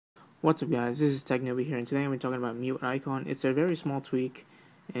What's up guys, this is Tech Newbie here, and today I'm talking about MuteIcon. It's a very small tweak,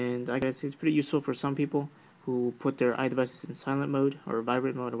 and I guess it's pretty useful for some people who put their iDevices in silent mode, or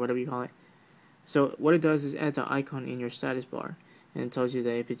vibrate mode, or whatever you call it. So what it does is adds an icon in your status bar, and it tells you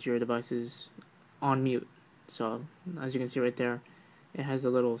that if your device is on mute. So as you can see right there, it has a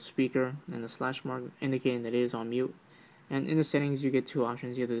little speaker and a slash mark indicating that it is on mute. And in the settings you get two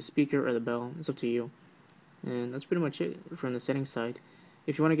options, either the speaker or the bell. It's up to you. And that's pretty much it from the settings side.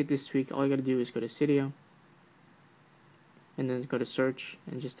 If you want to get this tweak, all you gotta do is go to Cydia, and then go to search,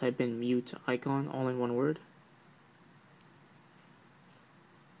 and just type in MuteIcon, all in one word.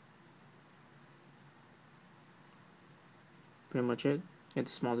 Pretty much it. Get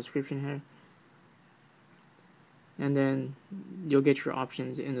the small description here. And then you'll get your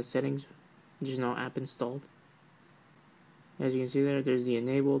options in the settings. There's no app installed. As you can see there, there's the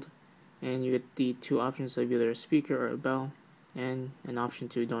enabled, and you get the two options of either a speaker or a bell, and an option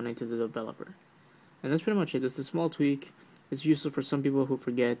to donate to the developer. And that's pretty much it. It's a small tweak. It's useful for some people who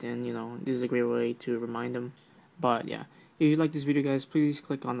forget, and this is a great way to remind them. But yeah, if you like this video guys, please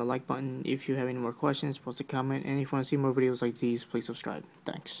click on the like button. If you have any more questions, post a comment, and if you want to see more videos like these, please subscribe.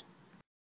 Thanks.